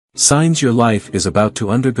Signs your life is about to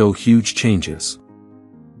undergo huge changes.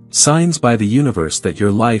 Signs by the universe that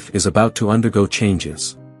your life is about to undergo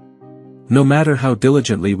changes. No matter how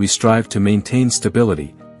diligently we strive to maintain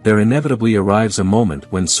stability, there inevitably arrives a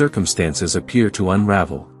moment when circumstances appear to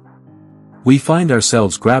unravel. We find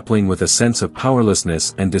ourselves grappling with a sense of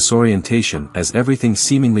powerlessness and disorientation as everything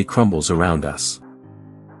seemingly crumbles around us.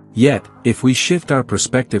 Yet, if we shift our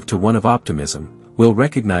perspective to one of optimism, we'll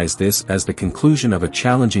recognize this as the conclusion of a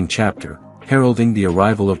challenging chapter, heralding the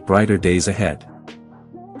arrival of brighter days ahead.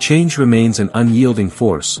 Change remains an unyielding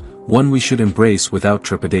force, one we should embrace without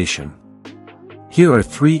trepidation. Here are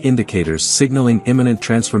 3 indicators signaling imminent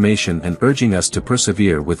transformation and urging us to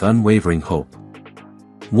persevere with unwavering hope.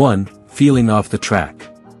 1. Feeling off the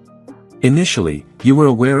track. Initially, you were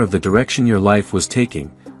aware of the direction your life was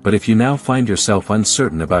taking, but if you now find yourself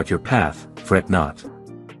uncertain about your path, fret not.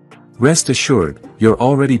 Rest assured, you're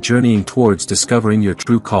already journeying towards discovering your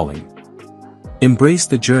true calling. Embrace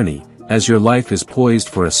the journey, as your life is poised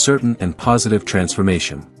for a certain and positive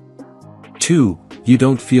transformation. 2. You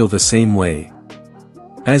don't feel the same way.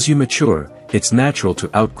 As you mature, it's natural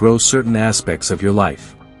to outgrow certain aspects of your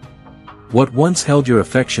life. What once held your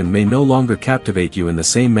affection may no longer captivate you in the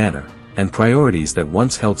same manner, and priorities that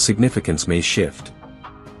once held significance may shift.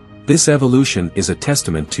 This evolution is a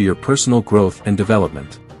testament to your personal growth and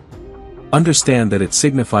development. Understand that it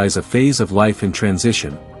signifies a phase of life in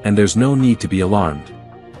transition, and there's no need to be alarmed.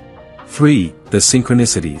 3. The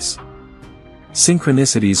synchronicities.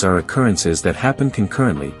 Synchronicities are occurrences that happen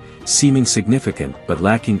concurrently, seeming significant but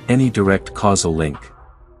lacking any direct causal link.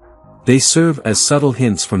 They serve as subtle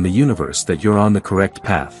hints from the universe that you're on the correct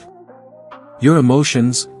path. Your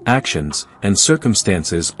emotions, actions, and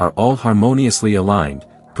circumstances are all harmoniously aligned,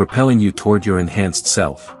 propelling you toward your enhanced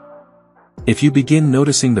self. If you begin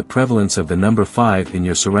noticing the prevalence of the number 5 in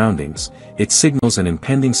your surroundings, it signals an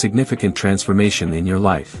impending significant transformation in your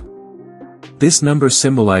life. This number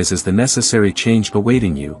symbolizes the necessary change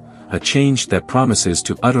awaiting you, a change that promises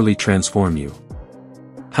to utterly transform you.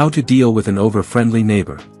 How to deal with an over-friendly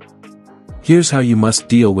neighbor. Here's how you must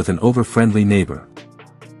deal with an over-friendly neighbor.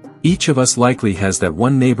 Each of us likely has that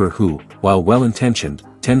one neighbor who, while well-intentioned,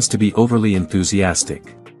 tends to be overly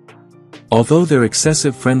enthusiastic. Although their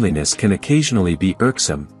excessive friendliness can occasionally be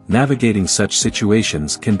irksome, navigating such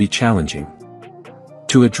situations can be challenging.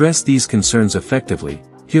 To address these concerns effectively,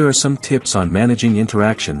 here are some tips on managing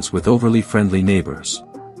interactions with overly friendly neighbors.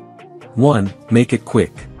 1. Make it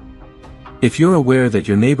quick. If you're aware that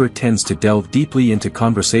your neighbor tends to delve deeply into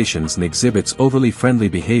conversations and exhibits overly friendly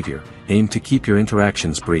behavior, aim to keep your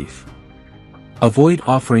interactions brief. Avoid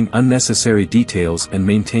offering unnecessary details and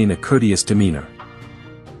maintain a courteous demeanor.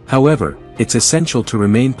 However, it's essential to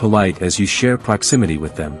remain polite as you share proximity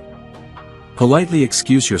with them. Politely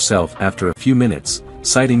excuse yourself after a few minutes,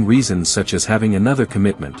 citing reasons such as having another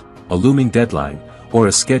commitment, a looming deadline, or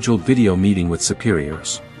a scheduled video meeting with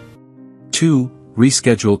superiors. 2.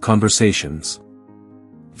 Reschedule conversations.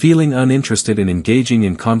 Feeling uninterested in engaging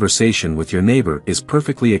in conversation with your neighbor is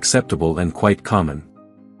perfectly acceptable and quite common.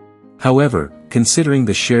 However, considering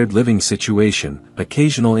the shared living situation,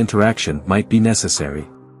 occasional interaction might be necessary.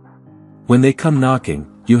 When they come knocking,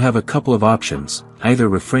 you have a couple of options: either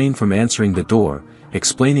refrain from answering the door,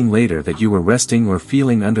 explaining later that you were resting or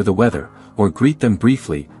feeling under the weather, or greet them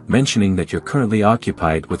briefly, mentioning that you're currently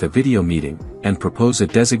occupied with a video meeting, and propose a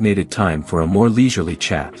designated time for a more leisurely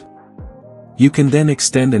chat. You can then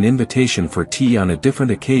extend an invitation for tea on a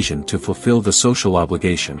different occasion to fulfill the social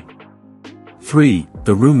obligation. 3.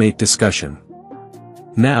 The roommate discussion.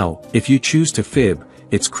 Now, if you choose to fib,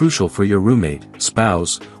 it's crucial for your roommate,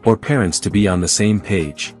 spouse, or parents to be on the same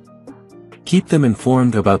page. Keep them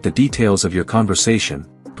informed about the details of your conversation,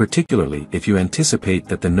 particularly if you anticipate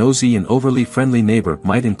that the nosy and overly friendly neighbor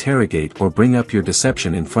might interrogate or bring up your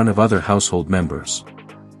deception in front of other household members.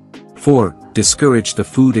 4. Discourage the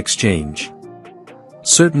food exchange.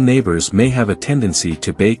 Certain neighbors may have a tendency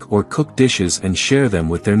to bake or cook dishes and share them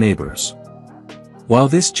with their neighbors. While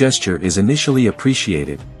this gesture is initially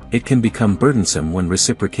appreciated, it can become burdensome when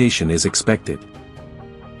reciprocation is expected.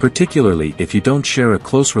 Particularly if you don't share a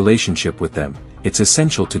close relationship with them, it's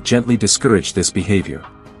essential to gently discourage this behavior.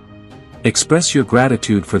 Express your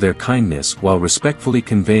gratitude for their kindness while respectfully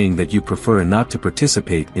conveying that you prefer not to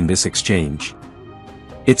participate in this exchange.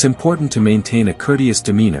 It's important to maintain a courteous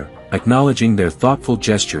demeanor, acknowledging their thoughtful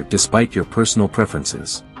gesture despite your personal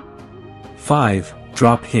preferences. 5.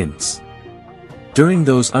 Drop hints. During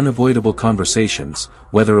those unavoidable conversations,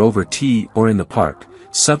 whether over tea or in the park,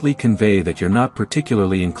 subtly convey that you're not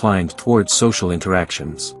particularly inclined towards social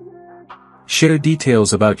interactions. Share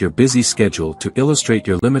details about your busy schedule to illustrate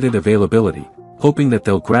your limited availability, hoping that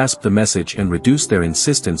they'll grasp the message and reduce their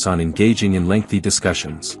insistence on engaging in lengthy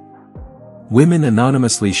discussions. Women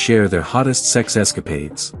anonymously share their hottest sex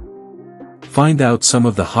escapades. Find out some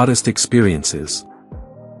of the hottest experiences.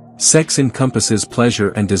 Sex encompasses pleasure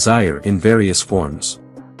and desire in various forms.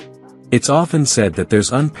 It's often said that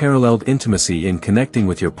there's unparalleled intimacy in connecting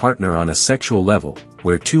with your partner on a sexual level,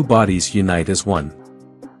 where two bodies unite as one.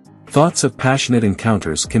 Thoughts of passionate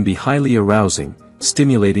encounters can be highly arousing,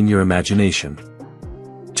 stimulating your imagination.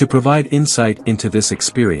 To provide insight into this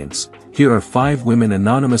experience, here are 5 women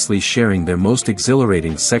anonymously sharing their most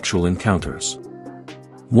exhilarating sexual encounters.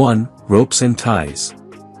 1. Ropes and ties.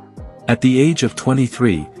 At the age of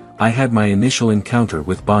 23, I had my initial encounter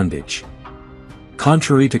with bondage.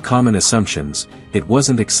 Contrary to common assumptions, it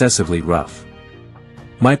wasn't excessively rough.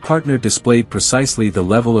 My partner displayed precisely the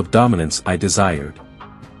level of dominance I desired.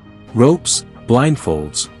 Ropes,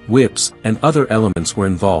 blindfolds, whips, and other elements were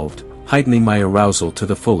involved, heightening my arousal to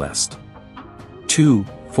the fullest. 2.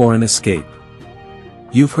 Foreign escape.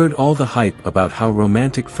 You've heard all the hype about how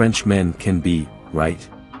romantic French men can be, right?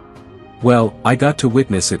 Well, I got to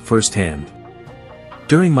witness it firsthand.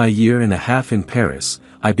 During my 1.5 years in Paris,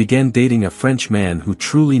 I began dating a French man who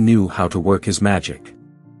truly knew how to work his magic.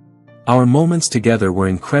 Our moments together were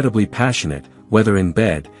incredibly passionate, whether in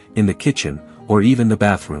bed, in the kitchen, or even the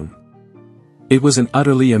bathroom. It was an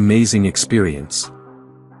utterly amazing experience.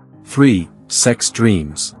 3. Sex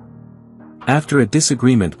dreams. After a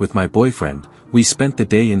disagreement with my boyfriend, we spent the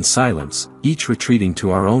day in silence, each retreating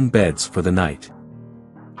to our own beds for the night.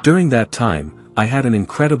 During that time, I had an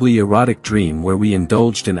incredibly erotic dream where we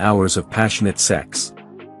indulged in hours of passionate sex.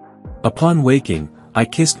 Upon waking, I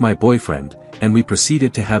kissed my boyfriend, and we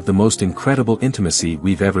proceeded to have the most incredible intimacy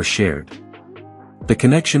we've ever shared. The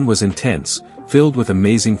connection was intense, filled with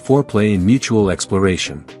amazing foreplay and mutual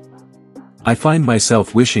exploration. I find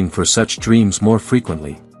myself wishing for such dreams more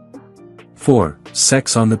frequently. 4.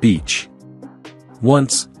 Sex on the beach.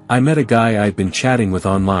 Once, I met a guy I'd been chatting with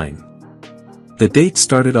online. The date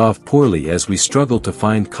started off poorly as we struggled to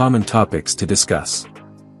find common topics to discuss.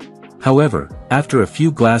 However, after a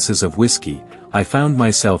few glasses of whiskey, I found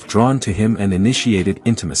myself drawn to him and initiated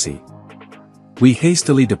intimacy. We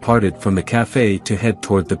hastily departed from the cafe to head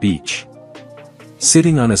toward the beach.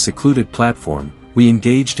 Sitting on a secluded platform, we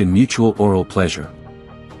engaged in mutual oral pleasure.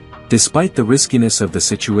 Despite the riskiness of the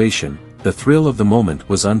situation, the thrill of the moment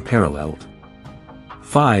was unparalleled.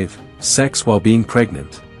 5. Sex while being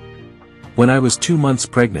pregnant. When I was 2 months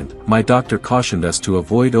pregnant, my doctor cautioned us to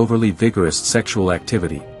avoid overly vigorous sexual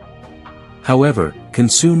activity. However,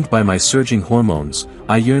 consumed by my surging hormones,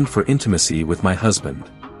 I yearned for intimacy with my husband.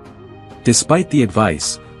 Despite the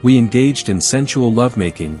advice, we engaged in sensual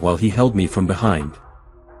lovemaking while he held me from behind.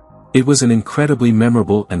 It was an incredibly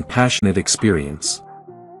memorable and passionate experience.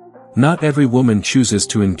 Not every woman chooses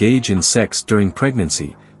to engage in sex during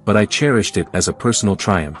pregnancy, but I cherished it as a personal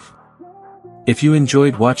triumph. If you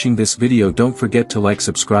enjoyed watching this video, don't forget to like,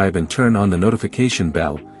 subscribe and turn on the notification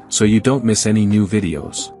bell, so you don't miss any new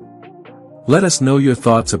videos. Let us know your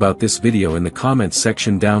thoughts about this video in the comments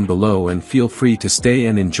section down below, and feel free to stay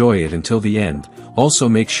and enjoy it until the end. Also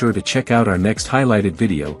make sure to check out our next highlighted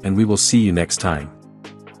video, and we will see you next time.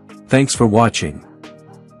 Thanks for watching.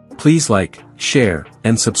 Please like, share,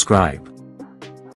 and subscribe.